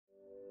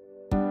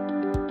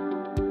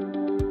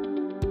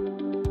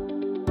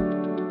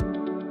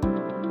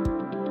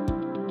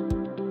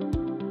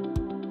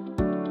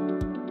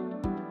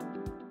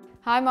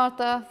Hi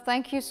Martha,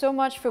 thank you so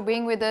much for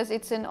being with us.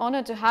 It's an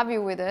honor to have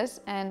you with us,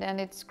 and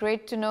it's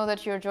great to know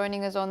that you're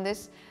joining us on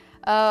this.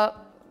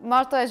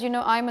 Martha, as you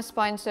know, I'm a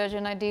spine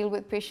surgeon. I deal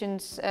with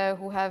patients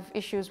who have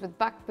issues with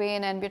back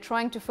pain, and we're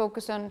trying to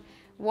focus on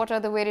what are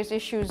the various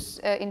issues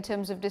in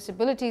terms of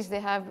disabilities they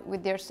have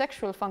with their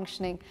sexual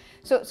functioning.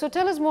 So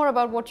tell us more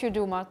about what you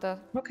do, Martha.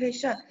 Okay,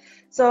 sure.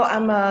 So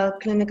I'm a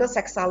clinical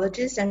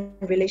sexologist and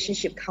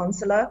relationship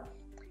counselor.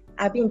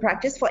 I've been in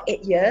practice for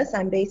 8 years.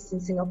 I'm based in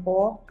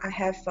Singapore. I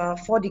have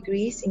 4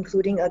 degrees,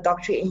 including a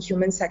doctorate in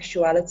human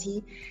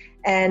sexuality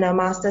and a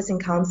master's in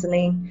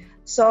counseling.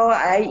 So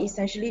I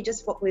essentially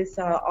just work with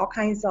all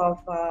kinds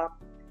of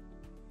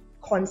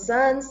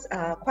concerns,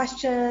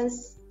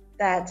 questions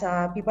that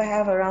people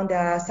have around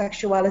their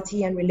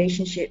sexuality and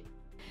relationship.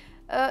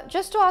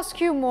 Just to ask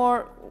you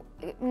more,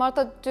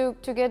 Martha,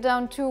 to get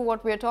down to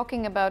what we're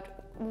talking about,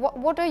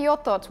 what are your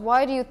thoughts?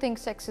 Why do you think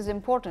sex is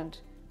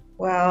important?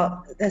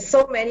 Well, there's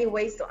so many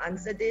ways to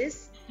answer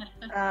this.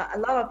 A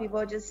lot of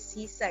people just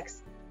see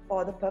sex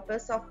for the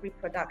purpose of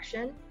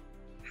reproduction.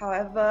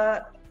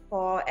 However,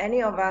 for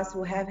any of us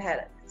who have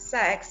had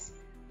sex,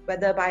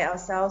 whether by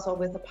ourselves or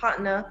with a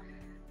partner,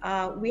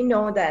 we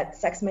know that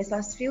sex makes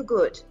us feel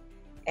good.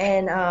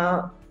 And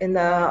on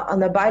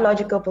the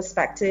biological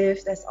perspective,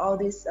 there's all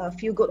these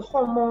feel-good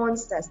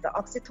hormones. There's the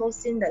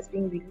oxytocin that's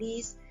being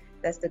released.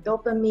 There's the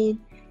dopamine.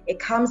 It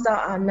calms down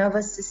our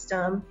nervous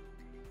system.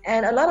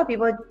 And a lot of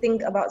people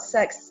think about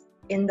sex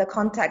in the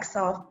context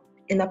of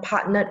in a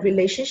partnered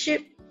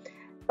relationship,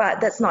 but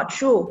that's not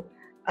true.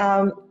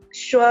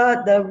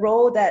 Sure, the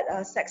role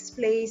that sex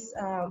plays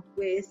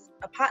with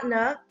a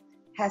partner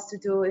has to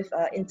do with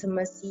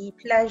intimacy,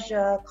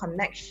 pleasure,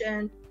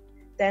 connection.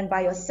 Then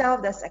by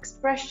yourself, there's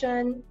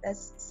expression,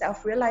 there's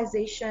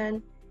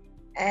self-realization.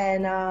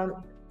 And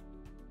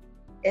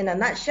in a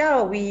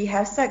nutshell, we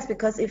have sex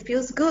because it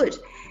feels good.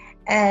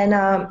 And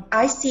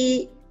I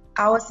see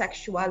our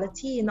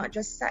sexuality, not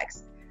just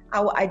sex,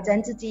 our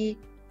identity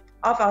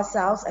of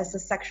ourselves as a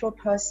sexual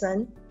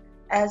person,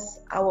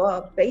 as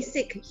our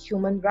basic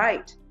human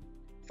right.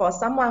 For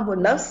someone who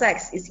loves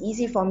sex, it's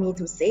easy for me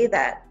to say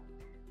that.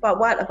 But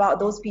what about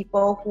those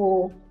people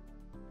who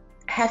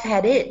have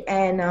had it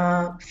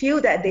and feel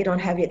that they don't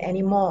have it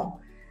anymore?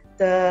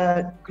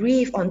 The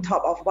grief on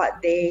top of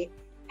what they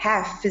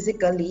have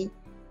physically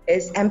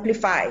is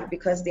amplified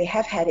because they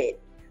have had it.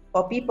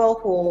 For people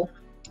who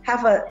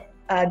have a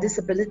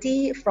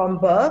disability from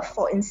birth,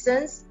 for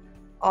instance,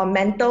 or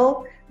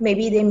mental,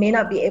 maybe they may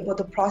not be able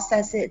to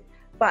process it,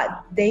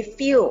 but they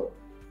feel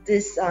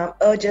these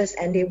urges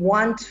and they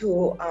want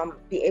to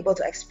be able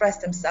to express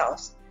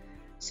themselves.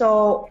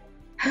 So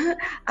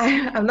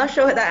I'm not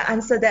sure that I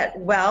answered that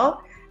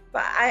well,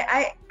 but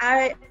I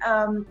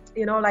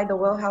like the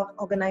World Health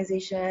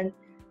Organization,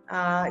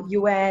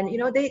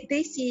 UN,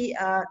 they see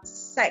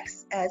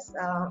sex as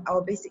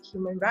our basic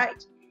human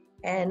right.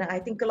 And I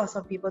think lots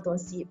of people don't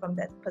see it from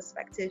that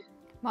perspective.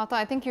 Martha,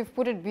 I think you've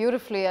put it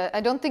beautifully. I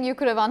don't think you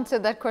could have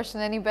answered that question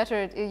any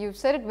better. You've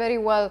said it very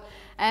well.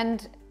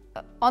 And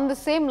on the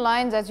same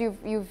lines as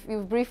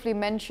you've briefly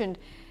mentioned,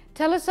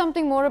 tell us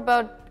something more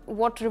about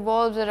what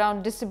revolves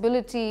around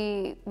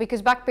disability,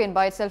 because back pain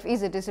by itself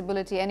is a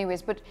disability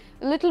anyways, but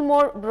a little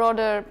more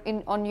broader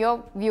on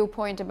your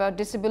viewpoint about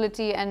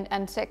disability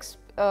and sex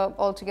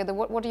altogether.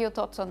 What are your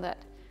thoughts on that?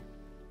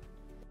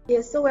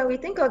 Yes, so when we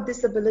think of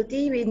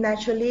disability, we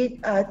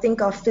naturally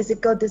think of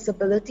physical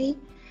disability.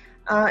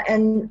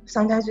 And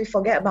sometimes we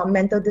forget about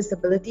mental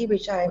disability,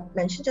 which I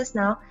mentioned just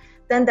now.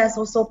 Then there's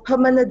also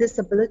permanent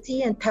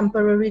disability and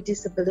temporary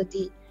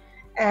disability.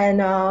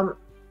 And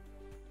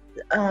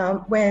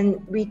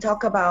when we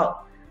talk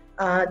about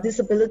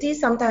disability,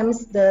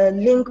 sometimes the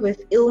link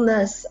with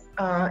illness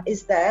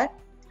is there,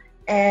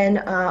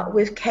 and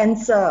with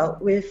cancer,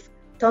 with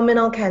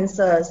terminal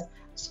cancers,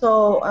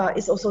 so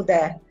it's also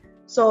there.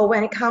 So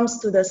when it comes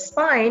to the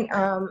spine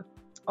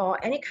or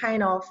any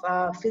kind of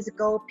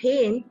physical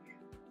pain,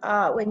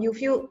 when you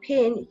feel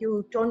pain,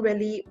 you don't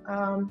really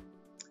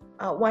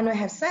want to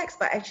have sex,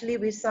 but actually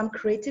with some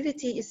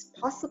creativity, it's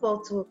possible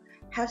to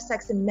have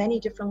sex in many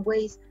different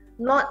ways,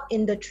 not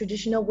in the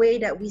traditional way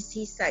that we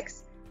see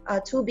sex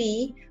to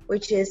be,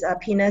 which is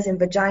penis and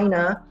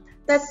vagina.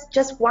 That's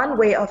just one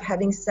way of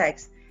having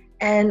sex.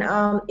 And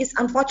it's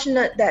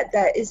unfortunate that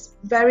there is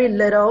very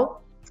little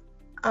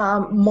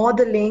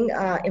modeling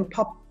in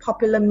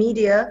popular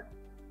media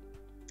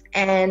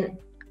and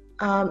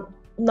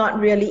not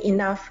really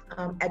enough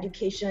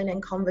education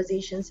and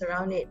conversations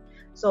around it.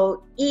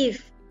 So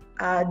if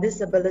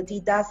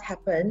disability does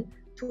happen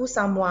to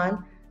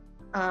someone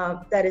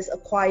that is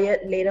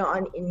acquired later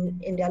on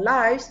in their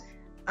lives,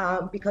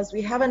 because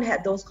we haven't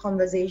had those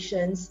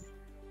conversations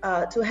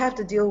to have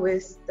to deal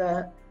with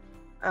the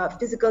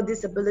physical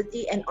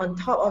disability, and on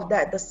top of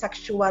that, the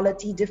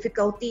sexuality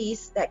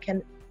difficulties that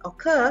can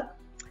occur,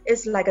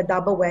 is like a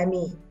double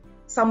whammy.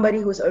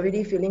 Somebody who's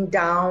already feeling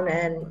down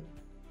and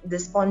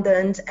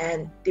despondent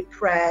and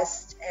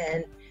depressed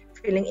and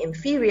feeling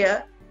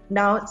inferior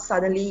now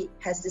suddenly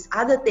has this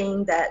other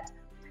thing that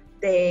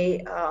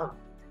they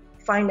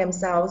find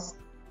themselves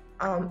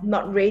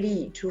not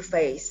ready to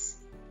face.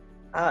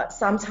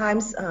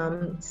 Sometimes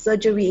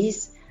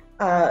surgeries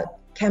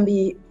can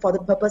be for the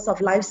purpose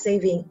of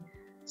life-saving.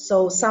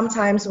 So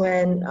sometimes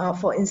when,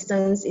 for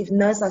instance, if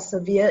nerves are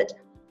severed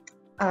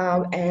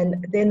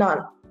and they're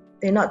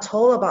not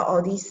told about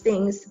all these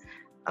things,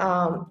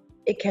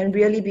 it can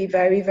really be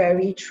very,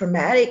 very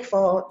traumatic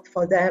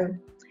for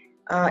them.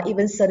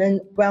 Even certain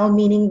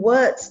well-meaning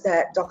words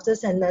that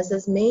doctors and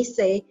nurses may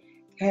say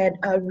can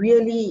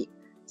really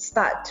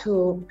start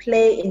to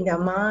play in their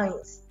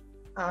minds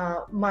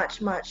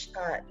much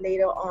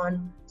later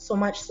on, so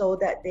much so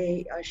that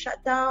they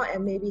shut down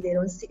and maybe they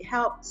don't seek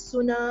help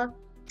sooner.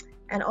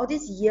 And all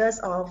these years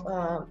of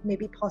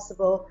maybe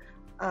possible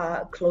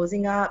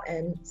closing up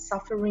and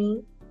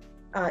suffering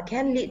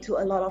can lead to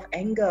a lot of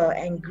anger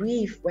and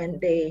grief when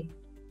they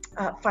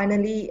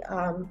finally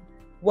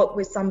work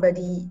with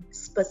somebody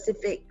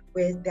specific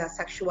with their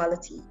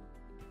sexuality.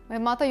 Well,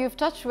 Martha, you've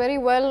touched very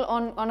well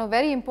on a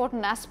very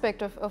important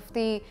aspect of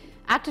the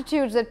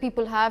attitudes that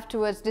people have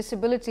towards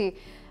disability,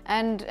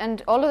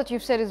 and all of that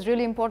you've said is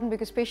really important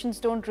because patients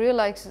don't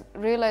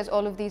realize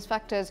all of these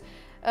factors.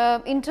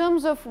 In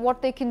terms of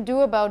what they can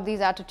do about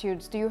these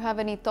attitudes, do you have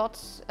any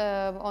thoughts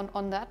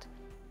on that?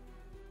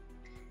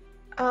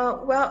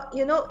 Well,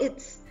 you know,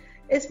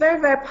 it's very,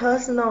 very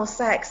personal,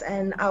 sex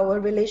and our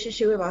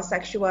relationship with our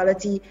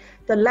sexuality.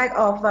 The lack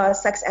of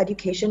sex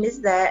education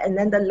is there, and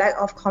then the lack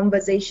of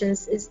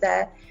conversations is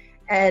there.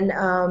 And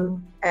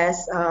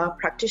as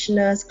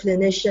practitioners,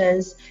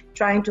 clinicians,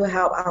 trying to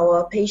help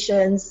our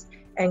patients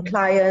and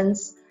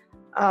clients,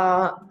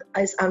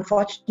 it's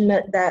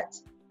unfortunate that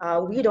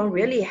we don't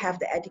really have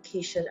the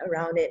education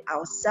around it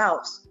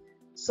ourselves.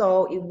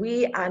 So if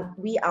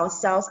we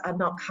ourselves are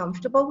not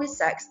comfortable with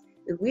sex,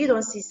 if we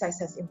don't see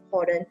sex as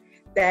important,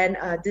 then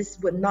this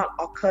would not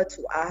occur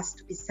to us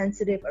to be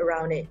sensitive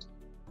around it.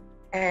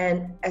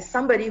 And as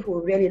somebody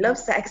who really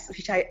loves sex,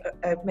 which I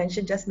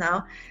mentioned just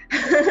now,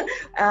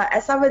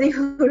 as somebody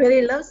who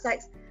really loves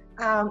sex,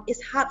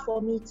 it's hard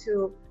for me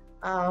to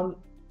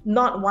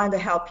not want to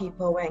help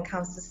people when it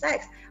comes to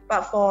sex.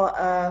 But for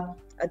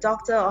a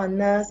doctor or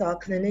nurse or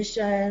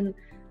clinician,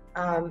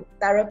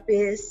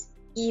 therapist,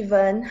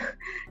 even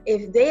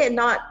if they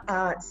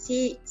not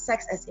see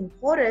sex as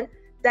important,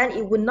 then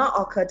it would not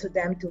occur to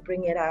them to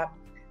bring it up.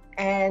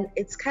 And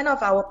it's kind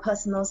of our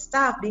personal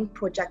stuff being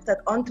projected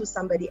onto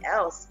somebody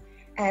else.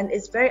 And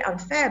it's very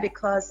unfair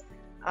because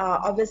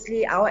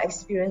obviously our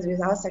experience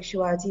with our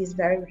sexuality is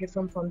very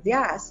different from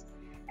theirs.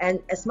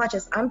 And as much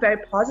as I'm very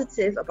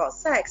positive about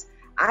sex,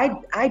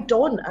 I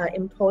don't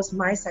impose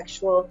my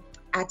sexual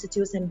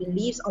attitudes and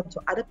beliefs onto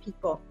other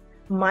people.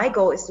 My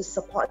goal is to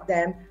support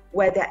them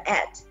where they're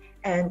at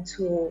and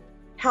to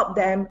help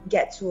them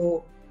get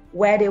to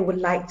where they would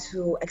like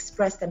to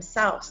express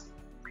themselves.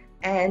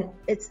 And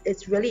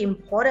it's really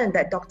important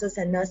that doctors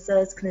and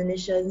nurses,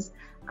 clinicians,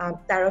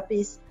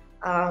 therapists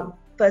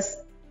first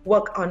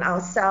work on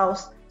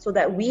ourselves so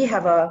that we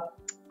have a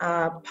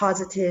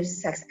positive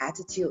sex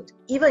attitude.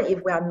 Even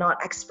if we are not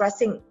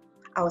expressing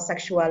our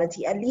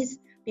sexuality, at least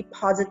be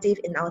positive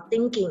in our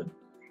thinking.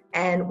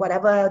 And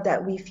whatever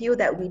that we feel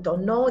that we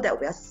don't know, that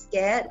we are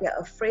scared, we are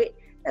afraid,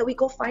 that we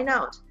go find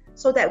out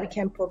so that we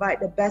can provide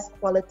the best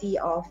quality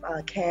of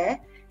care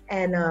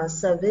and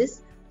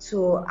service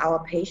to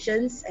our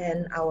patients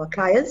and our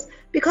clients,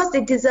 because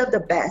they deserve the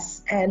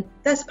best, and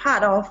that's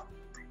part of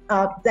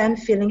them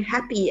feeling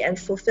happy and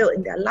fulfilled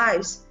in their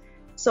lives.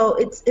 So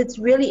it's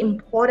really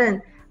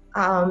important,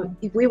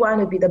 if we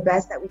want to be the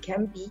best that we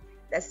can be,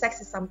 that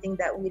sex is something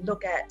that we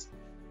look at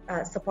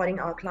supporting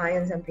our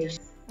clients and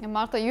patients. And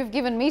Martha, you've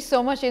given me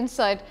so much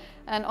insight,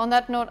 and on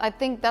that note, I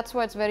think that's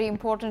why it's very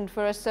important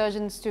for us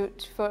surgeons to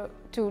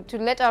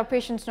let our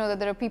patients know that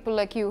there are people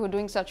like you who are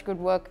doing such good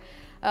work.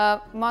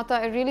 Martha,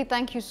 I really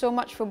thank you so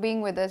much for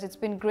being with us. It's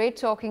been great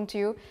talking to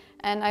you,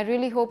 and I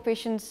really hope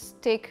patients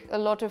take a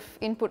lot of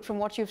input from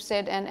what you've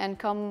said and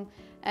come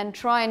and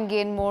try and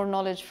gain more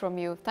knowledge from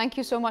you. Thank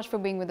you so much for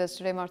being with us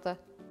today, Martha.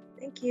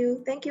 Thank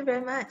you. Thank you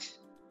very much.